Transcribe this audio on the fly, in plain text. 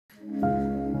Hello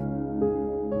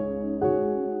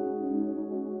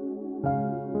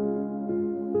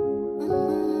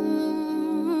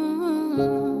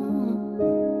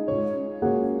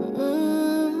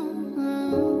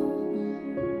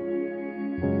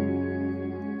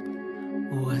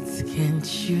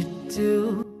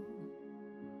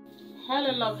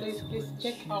lovelies, please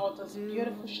check out this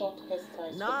beautiful short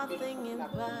hairstyles for beautiful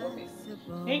black women.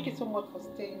 Thank you so much for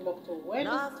staying locked to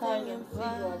Wendy's time, and see you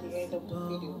at the end of the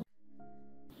video.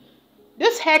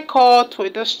 This haircut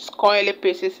with those coily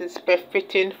pieces is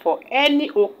befitting for any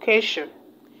occasion.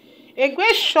 A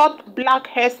great short black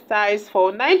hairstyle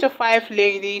for 9 to 5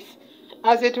 ladies,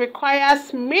 as it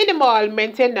requires minimal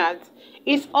maintenance.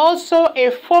 It's also a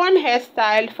fun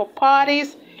hairstyle for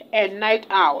parties and night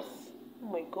owls. Oh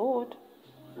my god.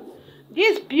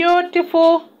 Those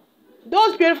beautiful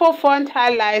front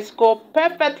highlights go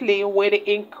perfectly with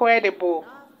the incredible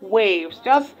waves.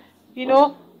 Just,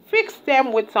 fix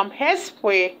them with some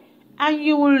hairspray and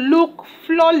you will look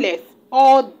flawless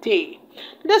all day.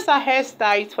 These are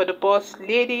hairstyles for the boss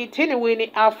lady, teeny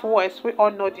weeny afros. We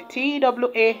all know the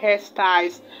TWA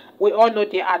hairstyles. We all know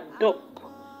they are dope.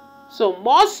 So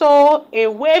more so, a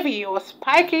wavy or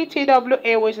spiky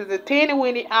TWA, which is a teeny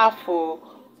weeny afro,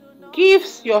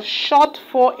 gives your short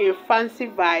for a fancy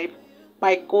vibe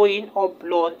by going all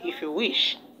blonde if you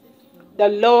wish. The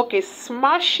look is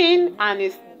smashing and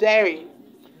is daring.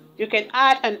 You can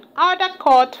add an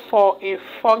undercut for a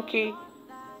funky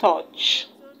touch.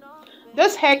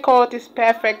 This haircut is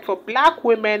perfect for black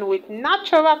women with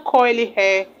natural curly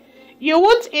hair. You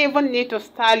won't even need to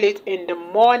style it in the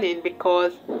morning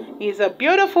because it's a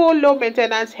beautiful low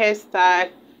maintenance hairstyle,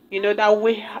 that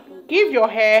will give your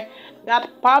hair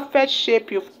that perfect shape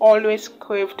you've always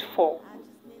craved for.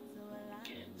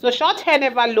 So short hair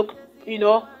never looked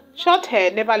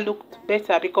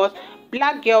better, because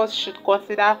black girls should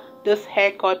consider this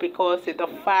haircut because it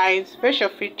defines facial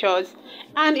features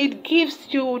and it gives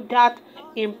you that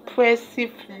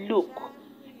impressive look.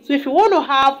 So if you want to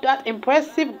have that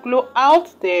impressive glow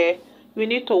out there, you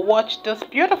need to watch this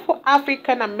beautiful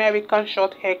African American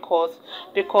short haircuts,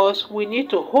 because we need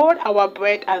to hold our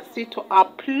breath and see to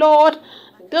applaud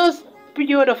this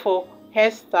beautiful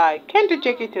hairstyle. Can't you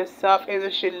check it yourself?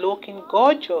 Isn't she looking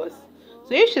gorgeous?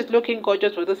 So if she's looking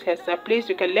gorgeous with this hairstyle, please,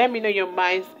 you can let me know your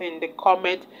minds in the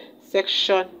comment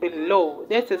section below.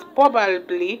 This is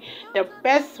probably the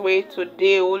best way to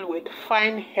deal with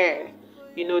fine hair.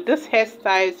 This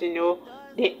hairstyles,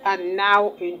 they are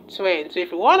now in trend. So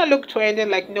if you want to look trendy,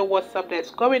 like know what's up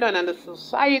that's going on in the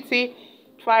society,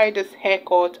 try this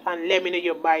haircut and let me know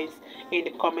your minds in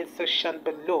the comment section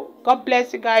below. God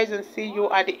bless you guys, and see you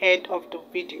at the end of the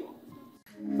video.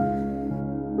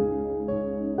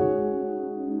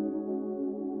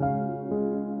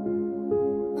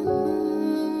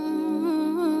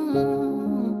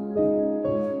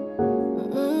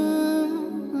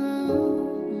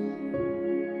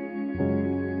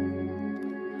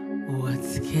 What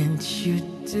can't you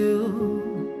do?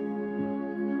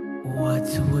 What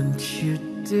won't you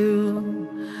do?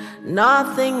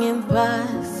 Nothing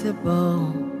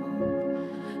impossible.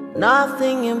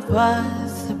 Nothing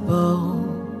impossible.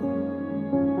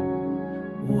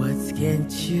 What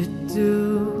can't you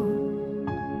do?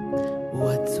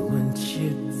 What won't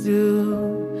you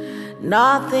do?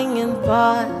 Nothing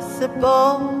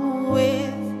impossible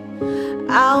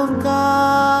without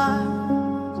God.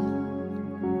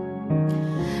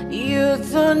 You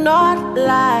do not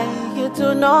lie, you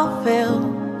do not fail.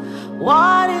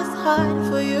 What is hard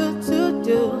for you to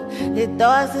do? It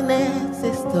doesn't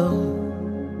exist though.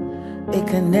 It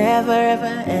can never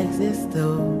ever exist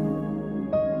though.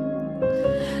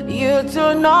 You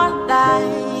do not lie,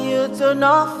 you do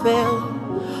not fail.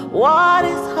 What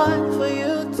is hard for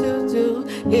you to do?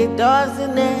 It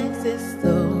doesn't exist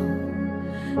though.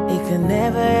 It can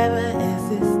never ever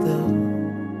exist though.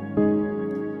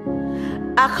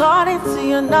 According to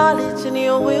your knowledge and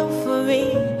your will for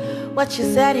me, what you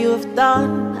said you have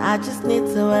done, I just need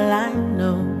to align,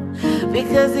 no.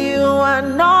 Because you are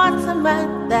not a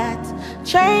man that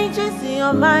changes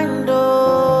your mind,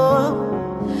 oh.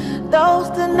 Those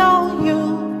that know you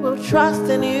will trust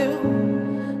in you,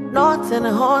 not in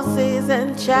horses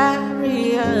and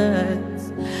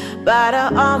chariots. By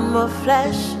the arm of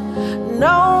flesh,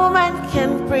 no man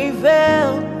can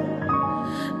prevail.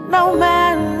 No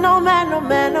man, no man, no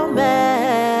man, no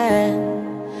man.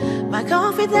 My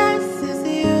confidence is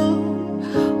you.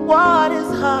 What is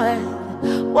hard?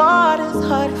 What is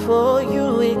hard for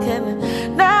you? It can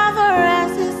never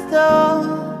resist though.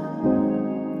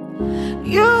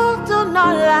 You do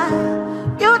not lie,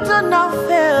 you do not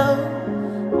fail.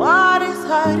 What is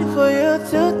hard for you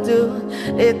to do?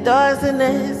 It doesn't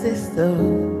exist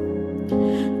though.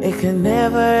 It can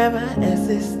never ever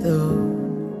exist though.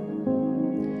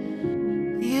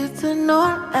 You do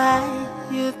not lie,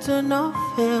 you do not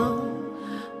feel.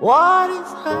 What is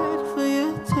hard for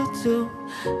you to do?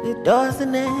 It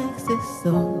doesn't exist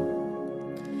though.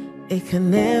 It can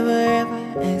never ever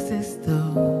exist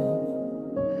though.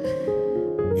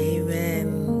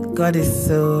 Amen. God is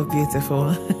so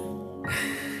beautiful.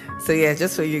 So yeah,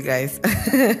 just for you guys.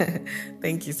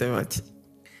 Thank you so much.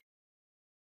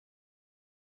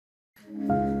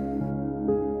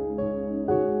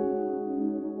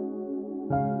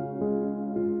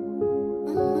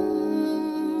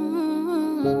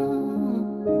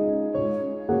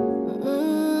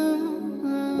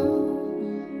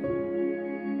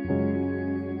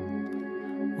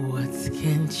 What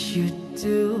can't you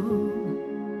do?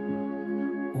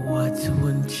 What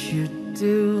won't you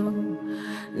do?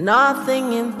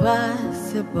 Nothing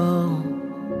impossible.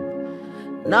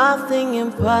 Nothing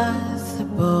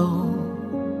impossible.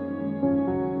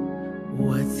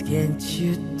 What can't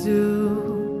you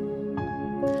do?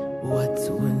 What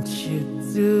won't you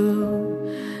do?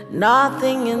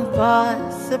 Nothing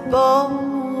impossible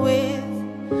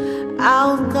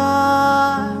without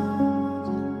God.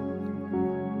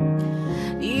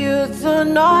 You do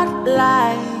not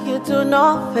lie, you do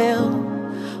not fail.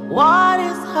 What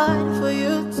is hard for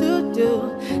you to do?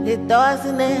 It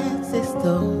doesn't exist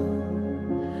though.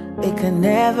 It can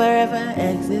never ever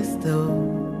exist though.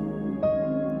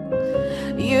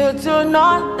 You do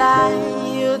not lie,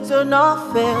 you do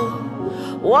not fail.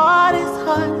 What is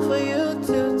hard for you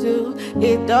to do?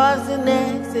 It doesn't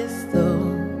exist though.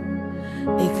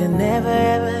 It can never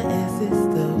ever exist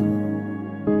though.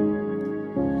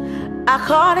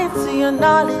 According to your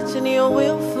knowledge and your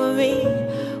will for me,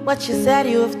 what you said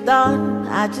you have done,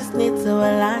 I just need to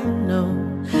align, no.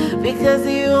 Because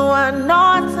you are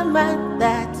not a man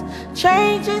that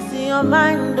changes your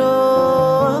mind,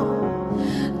 oh.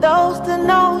 Those that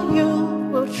know you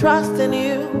will trust in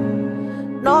you,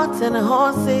 not in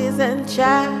horses and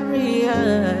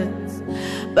chariots.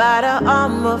 By the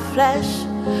arm of flesh,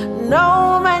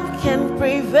 no man can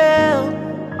prevail.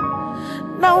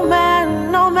 No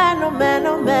man, no man, no man,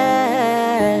 no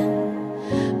man.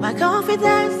 My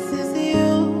confidence is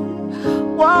you.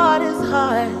 What is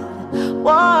hard?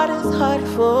 What is hard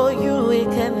for you? We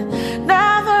can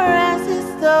never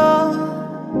resist though.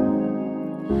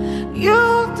 You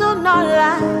do not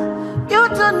lie, you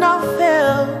do not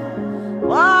fail.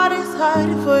 What is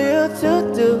hard for you to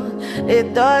do?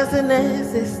 It doesn't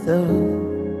exist though.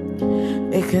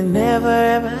 It can never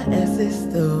ever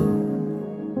exist though.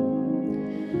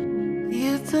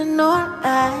 You do not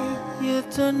lie, you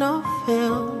do not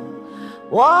fail.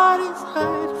 What is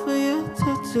hard for you to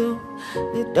do?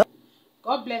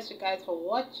 God bless you guys for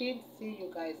watching. See you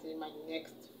guys in my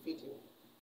next video.